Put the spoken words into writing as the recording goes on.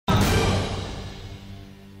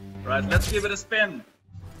Right, let's give it a spin.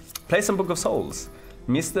 Play some Book of Souls.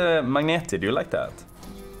 Mr. Magneti, do you like that?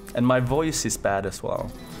 And my voice is bad as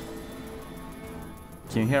well.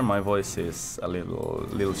 Can you hear my voice is a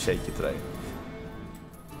little shaky today?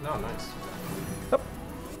 No, nice. Yep.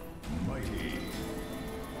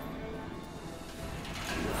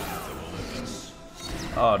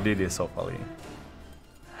 Oh, Diddy is so funny.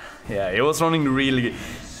 Yeah, it was running really...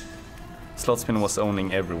 Slotspin was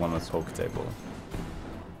owning everyone at the poker table.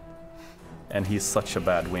 And he's such a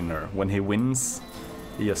bad winner. When he wins,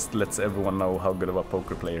 he just lets everyone know how good of a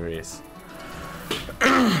poker player he is.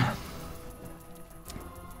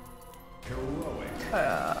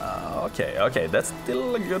 Okay, that's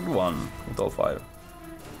still a good one with all 5.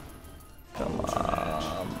 Come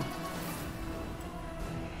on.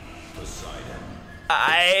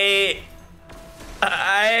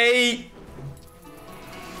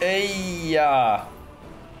 Yeah.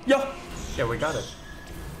 Yeah, we got it.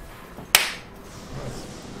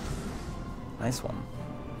 Nice one.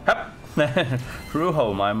 Hup.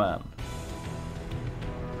 Ruho, my man.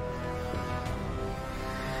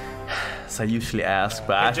 So I usually ask,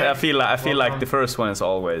 but I feel like the first one is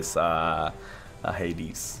always a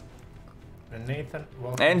Hades. And Nathan,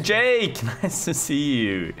 welcome. And Jake, nice to see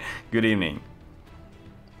you. Good evening.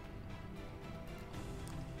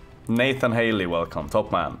 Nathan Haley, welcome,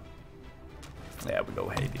 top man. There we go,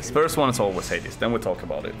 Hades. First one is always Hades, then we talk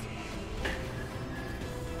about it.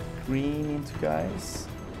 Green into guys.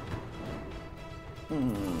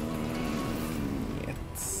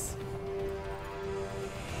 Yes.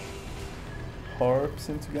 Harps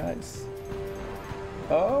into guys.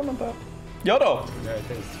 Oh, not bad. Yodo! Yeah, I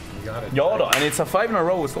think we got it. Yodo, and it's a 5 in a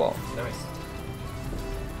row as well. Nice.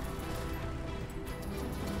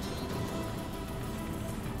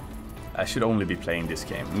 I should only be playing this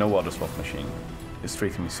game, no other slot machine. It's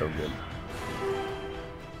treating me so good.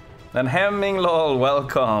 Then Hemming lol,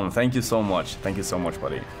 welcome. Thank you so much. Thank you so much,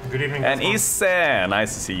 buddy. Good evening. And Isse,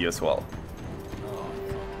 nice to see you as well.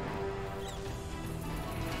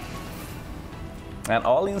 And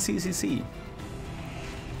all in CCC.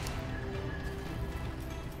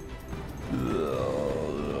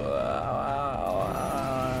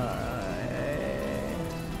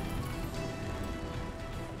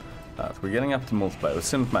 We're getting up to multiplayer with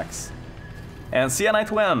Synth Max. And see ya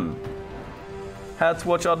Night When. Had to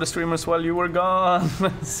watch other streamers while you were gone.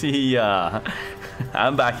 See ya.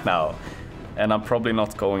 I'm back now. And I'm probably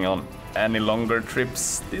not going on any longer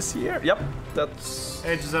trips this year. Yep, that's...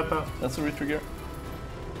 Hey, Giuseppe. That's a retrigger.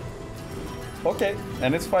 Okay,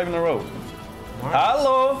 and it's 5 in a row. What?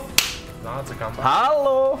 Hello! No, it's a comeback.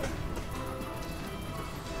 Hello!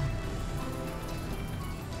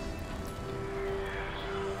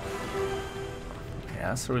 Yeah,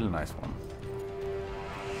 that's a really nice one.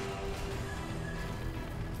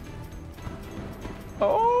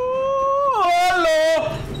 Oh,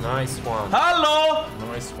 hello! Nice one. Hello!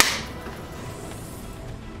 Nice one.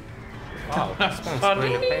 Wow, this one's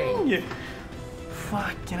really pain.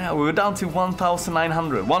 Fucking hell, we were down to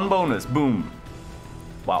 1,900. One bonus, boom.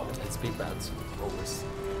 Wow. It's big bats, always.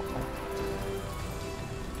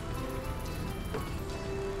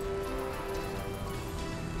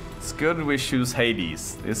 It's good we choose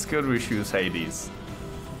Hades. It's good we choose Hades.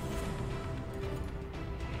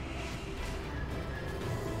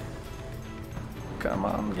 Come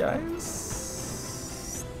on,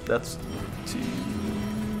 guys. That's 2.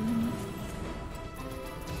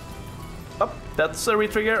 Up, that's a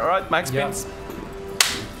retrigger. Alright, max spins.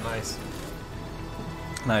 Nice.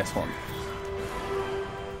 Nice one.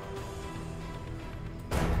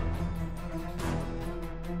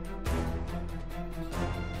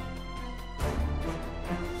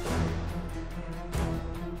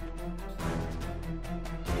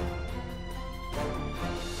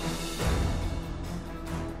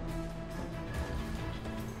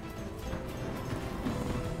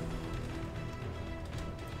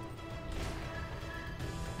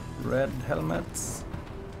 Red helmets.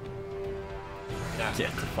 Yeah.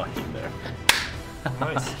 Get the fuck in there.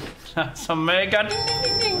 Nice. Some mega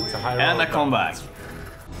It's a high and roll, a comeback.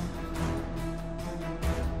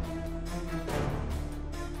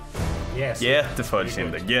 Yes. Get the fudge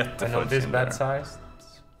in there. Get the I know fudge this in bet there. size.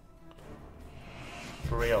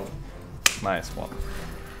 For real. Nice one.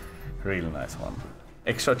 Really nice one.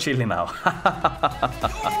 Extra chilly now.